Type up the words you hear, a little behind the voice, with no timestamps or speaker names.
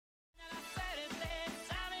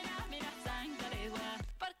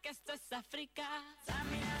África.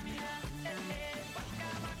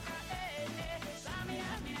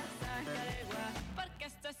 Porque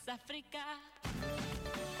esto es África.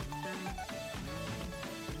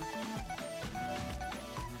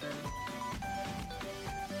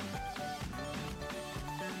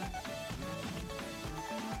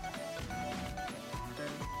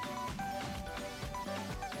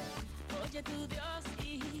 Oye tu Dios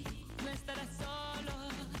y no estarás solo.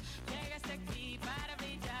 Llegaste aquí para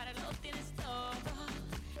brillar, lo tienes todo.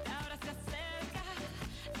 Ahora se acerca,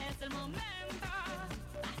 es el momento.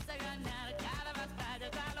 Vas a ganar cada batalla,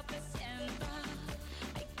 ya lo presiento.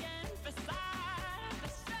 Hay que empezar de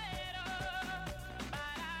cero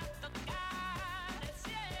para tocar el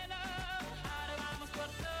cielo. Ahora vamos por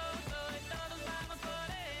todo y todos vamos por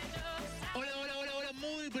ellos. Hola,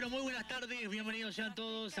 muy buenas tardes, bienvenidos sean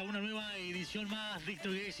todos a una nueva edición más de esto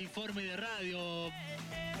que es Informe de Radio.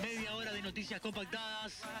 Media hora de noticias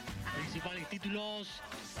compactadas, principales títulos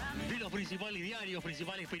de los principales diarios,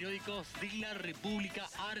 principales periódicos de la República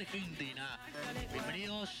Argentina.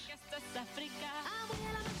 Bienvenidos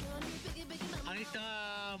a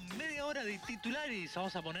esta media hora de titulares,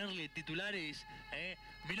 vamos a ponerle titulares.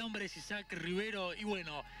 Mi nombre es Isaac Rivero y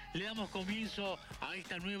bueno, le damos comienzo a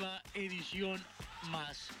esta nueva edición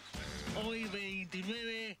más. Hoy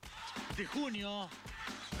 29 de junio,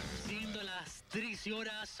 siendo las 13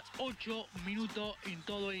 horas 8 minutos en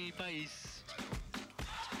todo el país.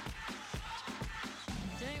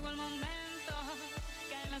 Llegó el momento,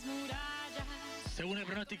 caen las murallas. Según el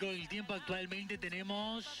pronóstico del tiempo, actualmente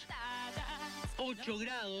tenemos 8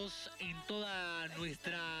 grados en toda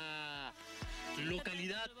nuestra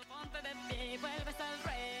localidad.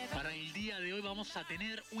 Para el día de hoy vamos a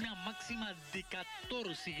tener una máxima de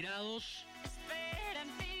 14 grados.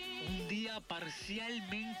 Un día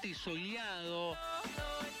parcialmente soleado.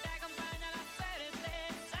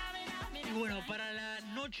 Y bueno, para la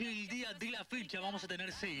noche y el día de la fecha vamos a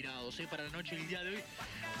tener 6 grados. Para la noche y el día de hoy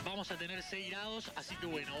vamos a tener 6 grados. Así que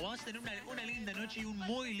bueno, vamos a tener una linda noche y un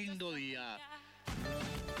muy lindo día.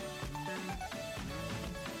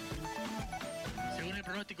 Según el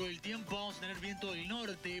pronóstico del tiempo, vamos a tener viento del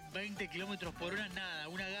norte, 20 kilómetros por hora, nada,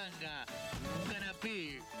 una ganga, un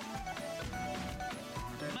canapé.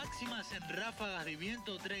 Máximas en ráfagas de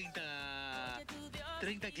viento, 30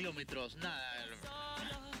 kilómetros, nada.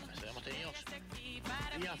 Hemos tenido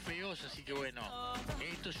días feos, así que bueno,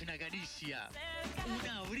 esto es una caricia,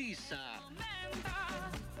 una brisa.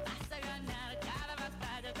 Vas a ganar cada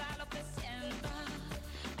batalla, ya lo presiento.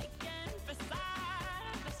 Hay que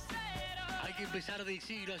empezar de cero. Hay que empezar de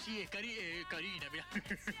cero, así es, Karina, mirá.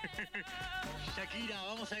 Shakira,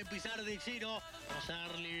 vamos a empezar de cero. Vamos a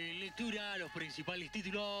darle lectura a los principales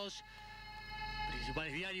títulos,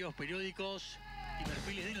 principales diarios, periódicos y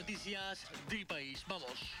perfiles de noticias del país.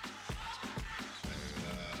 Vamos.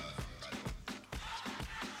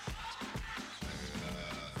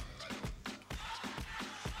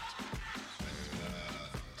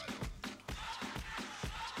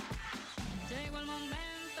 Llegó el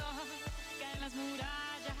momento, caen las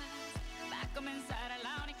murallas. Va a comenzar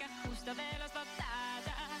la única justa de las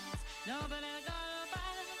batallas. No duele el golpe,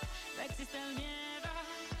 no existe el miedo.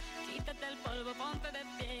 Quítate el polvo, ponte de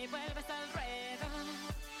pie y vuelves al ruedo.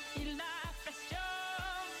 Y la presión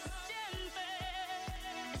se siente,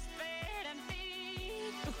 espera en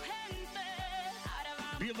ti tu gente. Ahora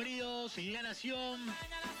vamos. Bienvenidos en La Nación.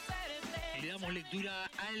 Le damos lectura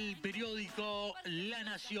al periódico La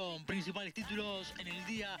Nación. Principales títulos en el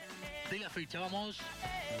día de la fecha. Vamos.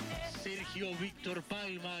 Sergio Víctor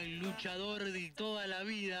Palma, el luchador de toda la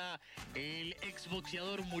vida. El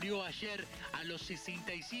exboxeador murió ayer a los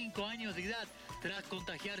 65 años de edad tras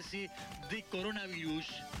contagiarse de coronavirus.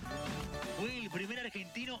 Fue el primer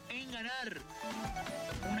argentino en ganar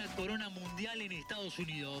una corona mundial en Estados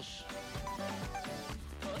Unidos.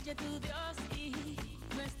 Oye tu Dios y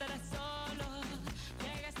no estarás solo.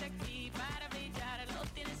 Llegaste aquí para brillar, lo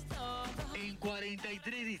tienes todo. En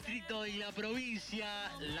 43 distritos de la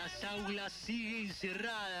provincia, las aulas siguen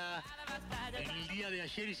cerradas. En el día de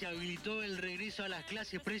ayer se habilitó el regreso a las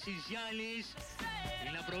clases presenciales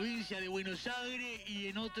en la provincia de Buenos Aires y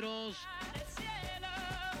en otros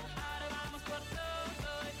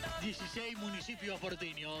 16 municipios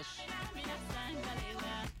porteños.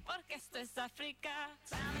 Porque esto es África.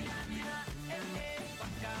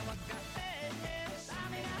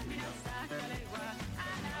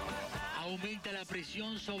 Aumenta la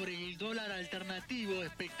presión sobre el dólar alternativo,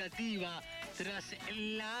 expectativa Tras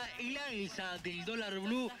el alza del dólar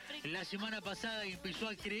blue, la semana pasada empezó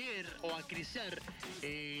a crecer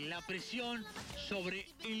la presión sobre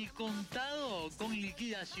el contado con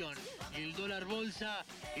liquidación. El dólar bolsa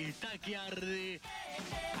está que arde.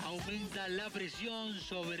 Aumenta la presión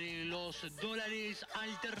sobre los dólares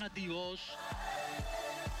alternativos.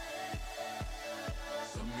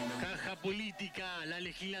 Caja política, la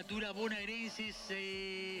legislatura bonaerense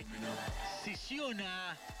se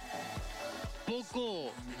sesiona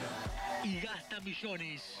poco y gasta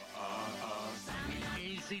millones.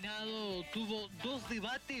 El Senado tuvo 2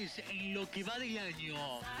 debates en lo que va del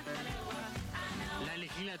año. La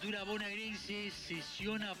legislatura bonaerense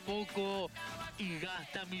sesiona poco y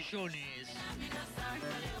gasta millones.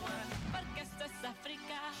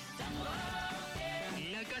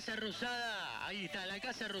 La Casa Rosada, ahí está, la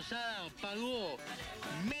Casa Rosada pagó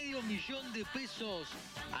 $500,000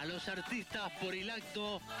 a los artistas por el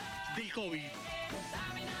acto del COVID.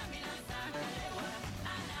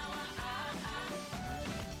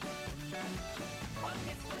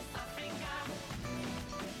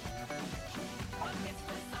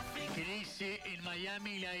 Crece en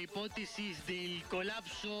Miami la hipótesis del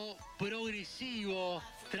colapso progresivo.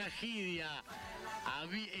 Tragedia.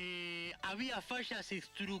 Había fallas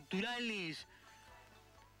estructurales.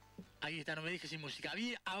 Ahí está, no me dejes sin música.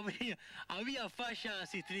 Había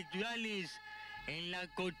fallas estructurales en la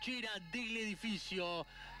cochera del edificio.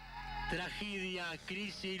 Tragedia.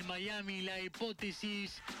 Crece en Miami la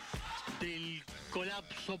hipótesis del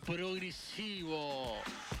colapso progresivo.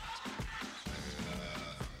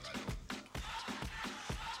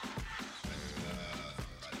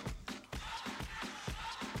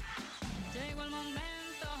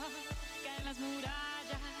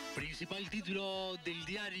 Principal título del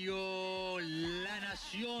diario La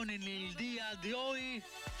Nación en el día de hoy.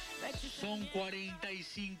 Son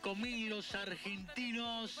 45.000 los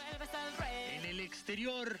argentinos en el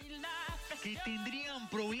exterior que tendrían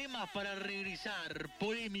problemas para regresar.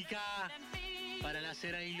 Polémica para las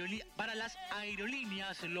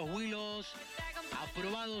aerolíneas. Los vuelos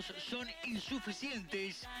aprobados son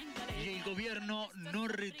insuficientes y el gobierno no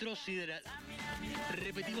retrocederá.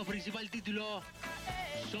 Repetimos, principal título.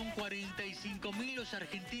 Son 45.000 los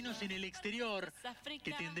argentinos en el exterior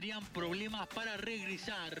que tendrían problemas para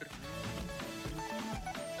regresar.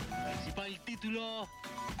 Principal título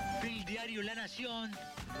del diario La Nación.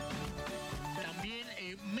 También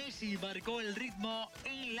Messi marcó el ritmo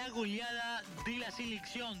en la goleada de la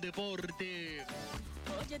selección deporte.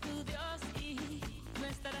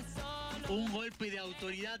 Un golpe de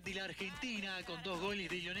autoridad de la Argentina con 2 goles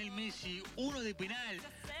de Lionel Messi, uno de penal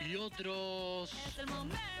y otros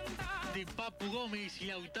de Papu Gómez y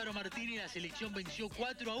Lautaro Martínez. La selección venció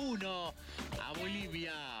 4-1 a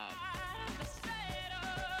Bolivia.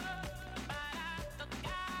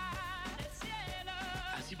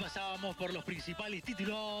 Así pasábamos por los principales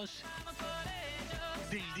títulos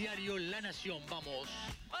del diario La Nación. Vamos.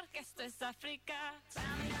 Porque esto es África.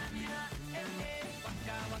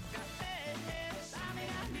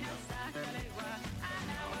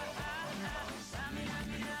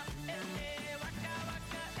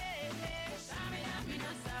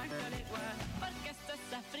 Porque esto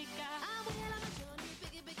es África.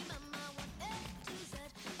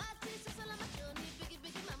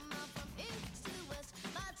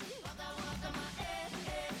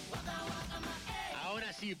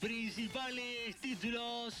 Ahora sí, principales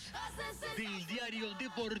títulos del diario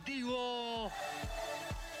deportivo.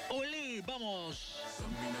 ¡Olé! ¡Vamos!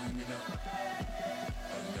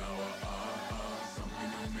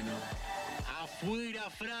 Afuera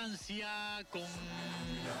Francia con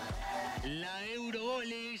la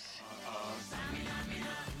Eurogoles.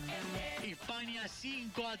 España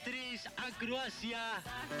 5-3 a Croacia.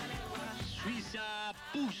 Suiza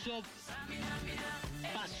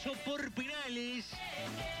pasó por penales,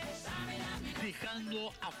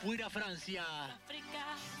 dejando afuera a Francia.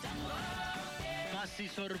 Pase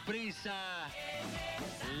sorpresa,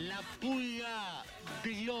 la pulga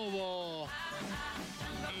de Globo.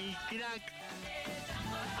 El crack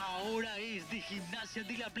ahora es de Gimnasia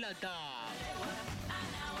de La Plata.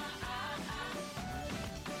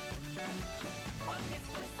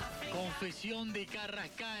 Confesión de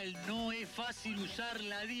Carrascal, no es fácil usar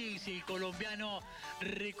la 10, el colombiano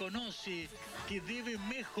reconoce que debe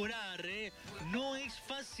mejorar, no es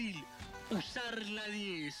fácil usar la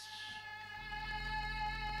 10.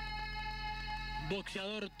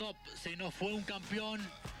 Boxeador top, se nos fue un campeón,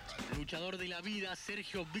 luchador de la vida,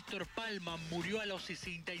 Sergio Víctor Palma, murió a los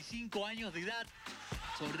 65 años de edad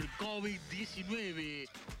por COVID-19.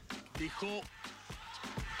 Dejó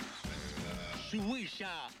su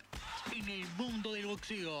huella en el mundo del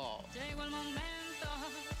boxeo. Llegó el momento,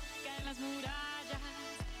 caen las murallas,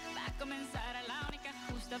 va a comenzar la única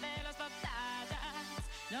justa de las batallas.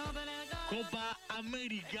 No Copa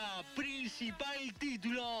América, principal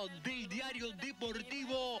título del diario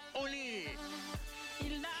deportivo Olé.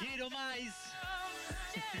 Quiero más.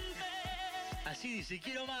 Así dice,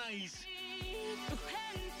 quiero más.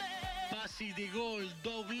 Pase de gol,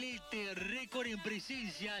 doblete, récord en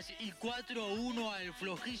presencias y 4-1 al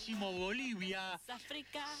flojísimo Bolivia.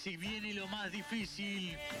 Si viene lo más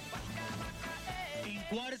difícil. En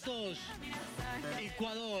cuartos,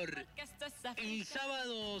 Ecuador. El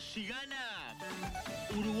sábado, si gana,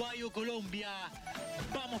 Uruguay o Colombia.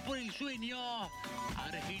 Vamos por el sueño.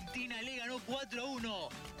 Argentina le ganó 4-1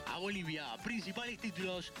 a Bolivia. Principales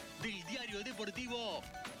títulos del diario deportivo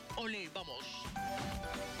Olé. Vamos.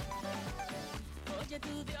 Oye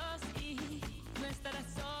tu Dios y no estarás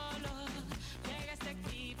solo. Llegaste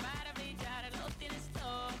aquí para brillar, lo tienes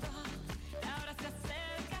todo. Ahora se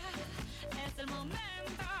acerca, es el momento.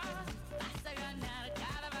 Vas a ganar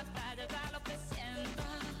cada batalla, ya lo presiento.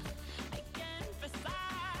 Hay que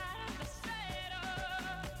empezar de cero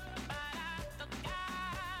para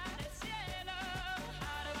tocar el cielo.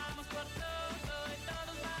 Ahora vamos por todo y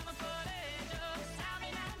todos vamos por ellos.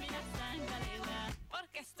 Mira, sangre,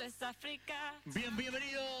 porque esto es África.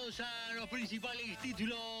 Bienvenidos a los principales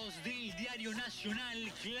títulos del diario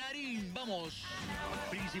nacional Clarín. Vamos,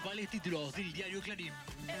 principales títulos del diario Clarín.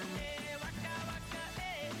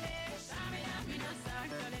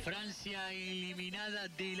 Francia eliminada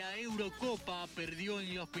de la Eurocopa, perdió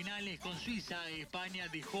en los penales con Suiza. España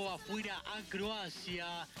dejó afuera a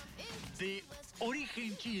Croacia. De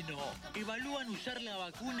origen chino, evalúan usar la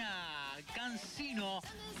vacuna CanSino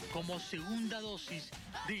como segunda dosis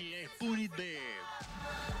de Sputnik V.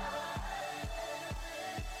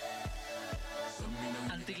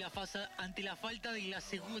 Ante la falta de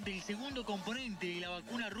del segundo componente de la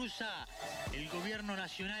vacuna rusa, el gobierno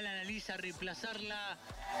nacional analiza reemplazarla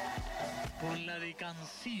por la de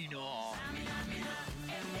CanSino.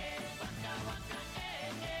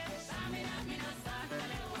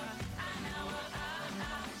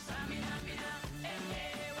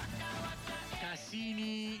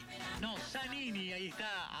 Zanini, ahí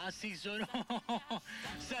está, asesoró.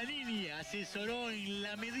 Zanini asesoró en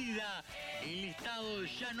la medida. El Estado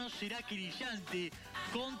ya no será querellante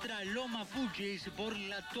contra los mapuches por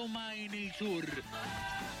la toma en el sur.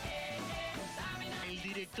 El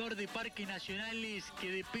director de Parques Nacionales, que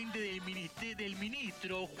depende del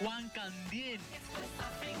ministro Juan Candien,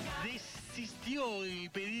 desistió del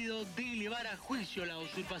pedido de elevar a juicio la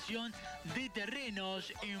usurpación de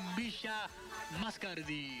terrenos en Villa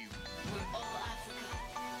Mascardi.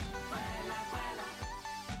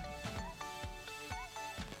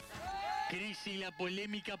 Crece la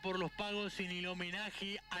polémica por los pagos en el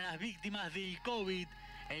homenaje a las víctimas del COVID.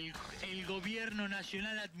 El gobierno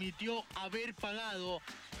nacional admitió haber pagado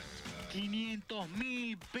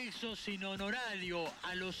 500.000 pesos en honorario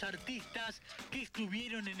a los artistas que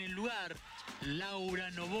estuvieron en el lugar. Laura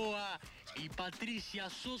Novoa y Patricia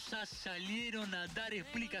Sosa salieron a dar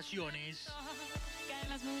explicaciones. En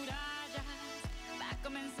las murallas va a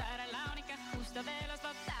comenzar la única justa de las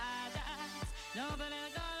batallas. No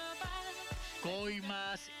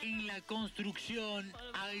coimas en la construcción.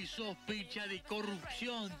 Hay sospecha de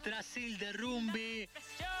corrupción tras el derrumbe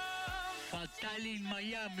fatal en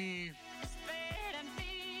Miami. espera en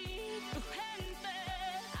ti, tu gente.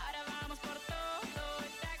 Ahora vamos por todo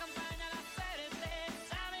y te acompaña la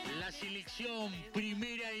certeza. La selección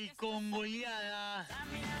primera y con goleada.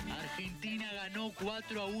 Argentina ganó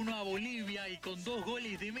 4-1 a Bolivia y con 2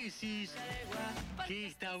 goles de Messi, que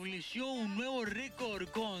estableció un nuevo récord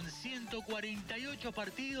con 148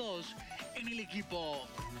 partidos en el equipo.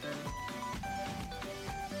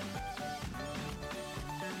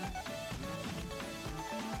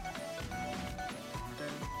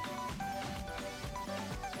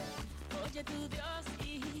 Oye tu Dios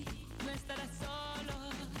y no estarás solo.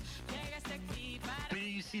 Llegaste aquí para...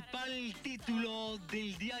 Principal título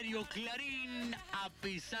del diario Clarín. A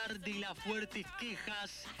pesar de las fuertes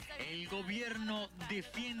quejas, el gobierno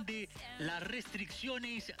defiende las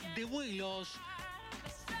restricciones de vuelos.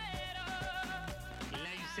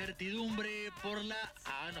 La incertidumbre por la...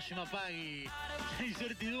 no se me apague. La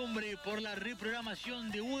incertidumbre por la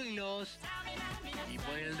reprogramación de vuelos y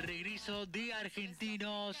por el regreso ingreso de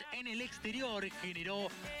argentinos en el exterior generó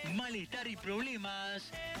malestar y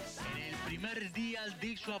problemas en el primer día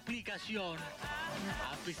de su aplicación.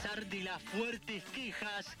 A pesar de las fuertes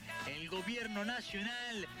quejas, el gobierno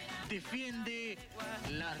nacional defiende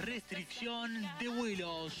la restricción de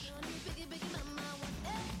vuelos.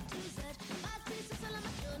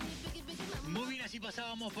 Muy bien, así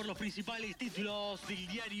pasábamos por los principales títulos del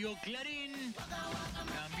diario Clarín.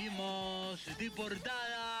 Cambiemos de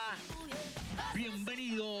portada.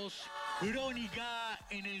 Bienvenidos, crónica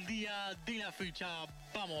en el día de la fecha.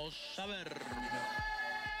 Vamos a ver.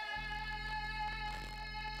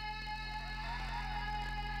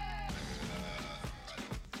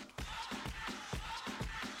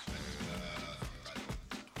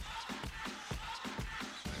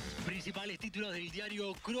 Principales títulos del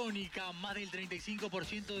diario Crónica. Más del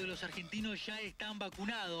 35% de los argentinos ya están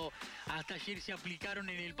vacunados. Hasta ayer se aplicaron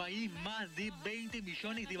en el país más de 20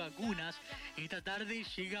 millones de vacunas. Esta tarde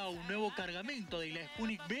llega un nuevo cargamento de la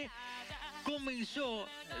Sputnik V. Comenzó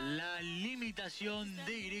la limitación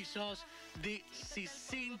de ingresos de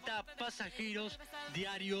 60 pasajeros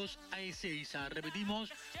diarios a Ezeiza.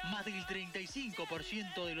 Repetimos, más del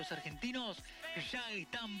 35% de los argentinos ya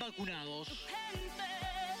están vacunados.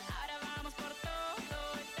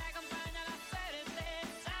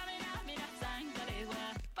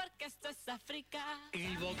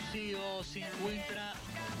 El boxeo se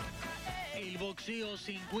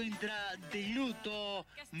encuentra de luto.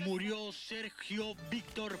 Murió Sergio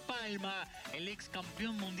Víctor Palma, el ex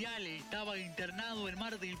campeón mundial. Estaba internado en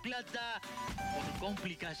Mar del Plata por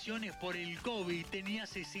complicaciones por el COVID. Tenía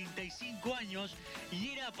 65 años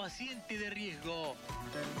y era paciente de riesgo.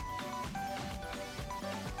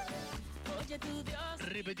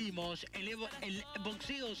 Repetimos, el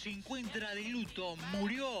boxeo se encuentra de luto.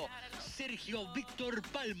 Murió Sergio Víctor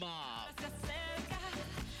Palma.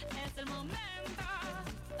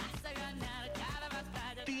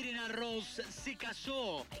 Tiren Arroz se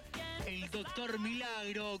casó. El doctor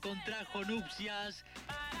Milagro contrajo nupcias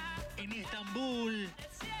en Estambul.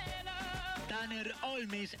 Taner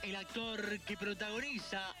Olmes, el actor que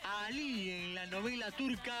protagoniza a Ali en la novela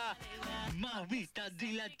turca más vista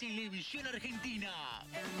de la televisión argentina.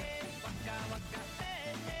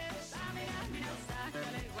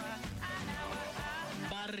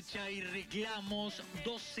 Marcha y reclamos,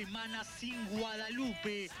 2 semanas sin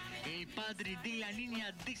Guadalupe. El padre de la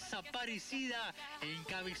niña desaparecida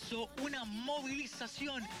encabezó una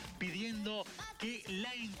movilización pidiendo que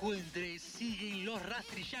la encuentre. Siguen los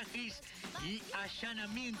rastrillajes y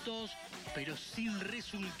allanamientos, pero sin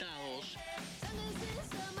resultados.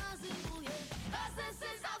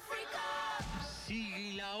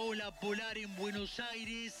 Sigue la ola polar en Buenos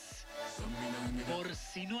Aires. Por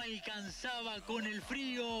si no alcanzaba con el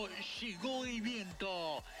frío, llegó el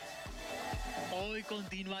viento. Hoy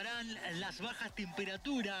continuarán las bajas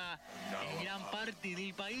temperaturas en gran parte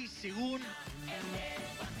del país, según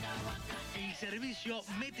el Servicio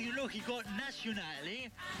Meteorológico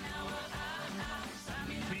Nacional.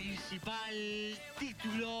 Principal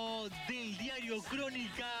título del diario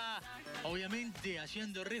Crónica, obviamente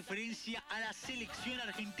haciendo referencia a la selección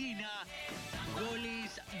argentina.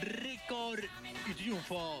 Goles, récord y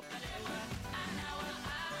triunfo.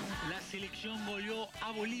 La selección goleó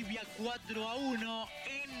a Bolivia 4-1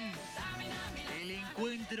 en el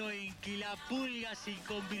encuentro en que la Pulga se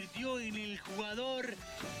convirtió en el jugador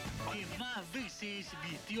que más veces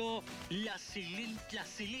vistió la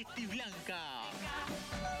celeste blanca.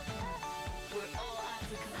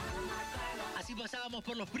 Así pasábamos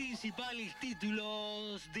por los principales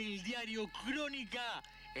títulos del diario Crónica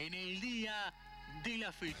en el día de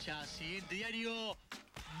la fecha. Siguiente diario,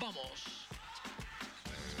 vamos.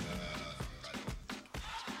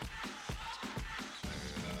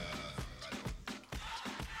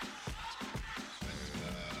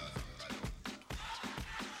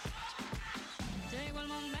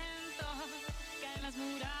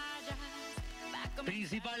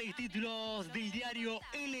 Principales títulos del diario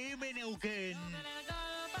LM Neuquén.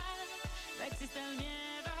 No existe el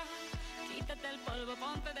miedo, quítate el polvo,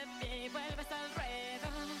 ponte de pie y vuelves al ruedo.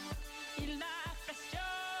 Y la presión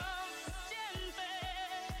siente,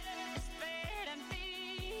 espera en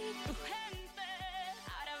ti, tu gente.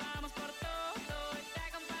 Ahora vamos por todo y te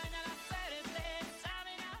acompaña la suerte.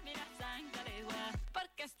 Samina, mira, Sancalegua,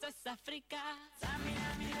 porque esto es África.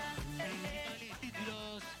 Samina, mira, Principales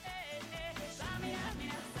títulos del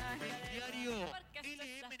diario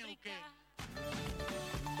LM Neuquén.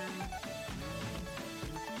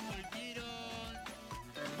 Volvieron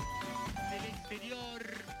del exterior.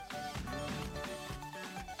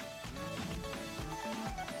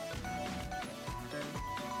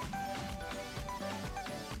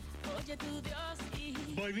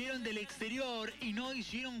 volvieron del exterior y no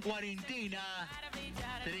hicieron cuarentena.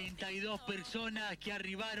 32 personas que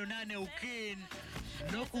arribaron a Neuquén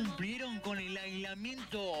no cumplieron con el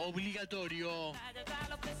aislamiento obligatorio.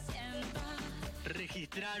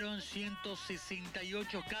 Registraron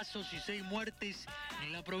 168 casos y 6 muertes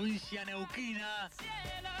en la provincia neuquina.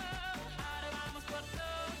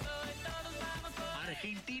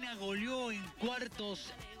 Argentina goleó en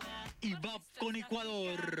cuartos y va con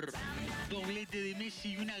Ecuador. Doblete de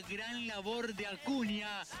Messi y una gran labor de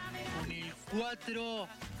Acuña con el 4-1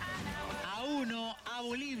 a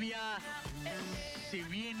Bolivia. Se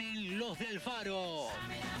vienen los de Alfaro.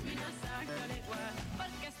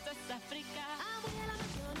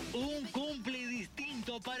 Un cumple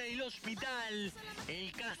distinto para el hospital.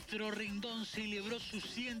 El Castro Rendón celebró sus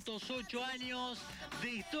 108 años de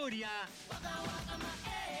historia.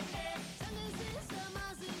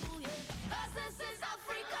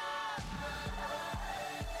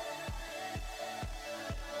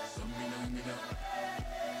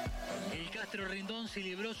 El Castro Rendón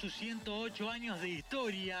celebró sus 108 años de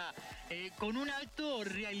historia con un acto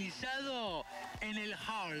realizado en el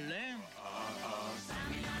hall.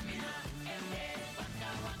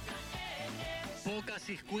 Pocas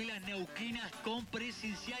escuelas neuquinas con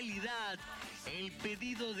presencialidad. El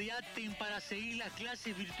pedido de ATEN para seguir las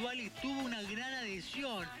clases virtuales tuvo una gran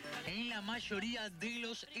adhesión en la mayoría de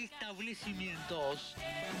los establecimientos.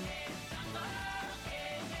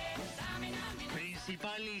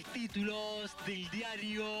 Principales títulos del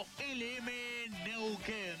diario LM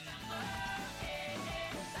Neuquén.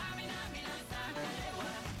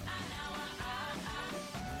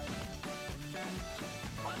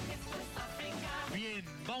 Bien,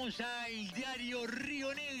 vamos al diario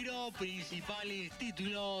Río Negro. Principales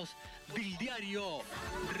títulos del diario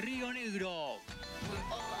Río Negro.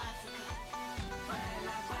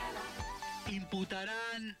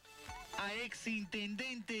 Imputarán a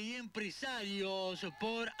exintendente y empresarios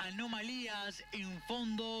por anomalías en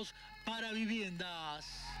fondos para viviendas.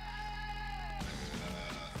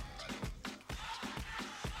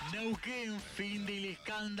 Neuquén, fin del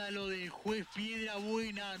escándalo del juez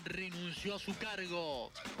Piedrabuena, renunció a su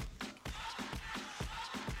cargo.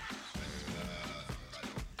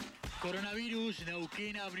 Coronavirus,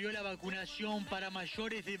 Neuquén abrió la vacunación para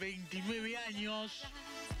mayores de 29 años.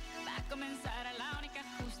 Va a comenzar a la única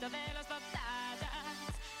justa de las batallas.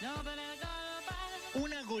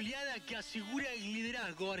 Una goleada que asegura el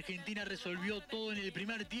liderazgo. Argentina resolvió todo en el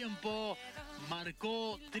primer tiempo.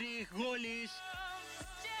 Marcó 3 goles.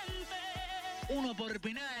 1 por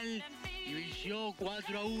penal y venció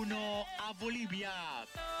 4-1 a Bolivia.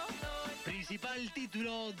 Principal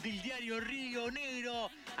título del diario Río Negro: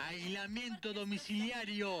 aislamiento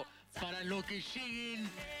domiciliario para los que lleguen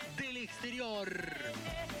del exterior.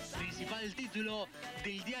 Principal título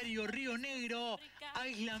del diario Río Negro: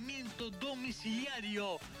 aislamiento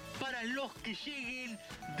domiciliario para los que lleguen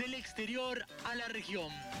del exterior a la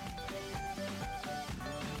región.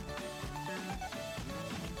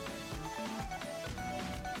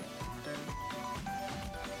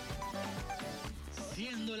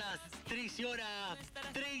 Siendo las 13 horas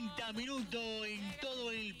 30 minutos en todo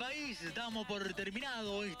el país, damos por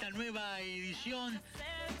terminado esta nueva edición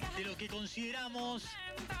de lo que consideramos,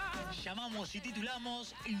 llamamos y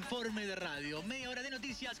titulamos Informe de Radio. Media hora de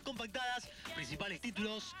noticias compactadas, principales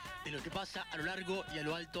títulos de lo que pasa a lo largo y a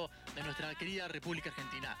lo alto de nuestra querida República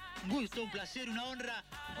Argentina. Un gusto, un placer, una honra,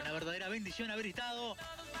 una verdadera bendición haber estado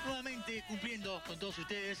nuevamente cumpliendo con todos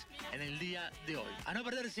ustedes en el día de hoy. A no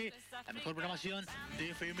perderse la mejor programación de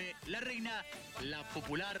FM La Reina, la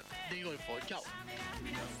popular del Golfo. Chao.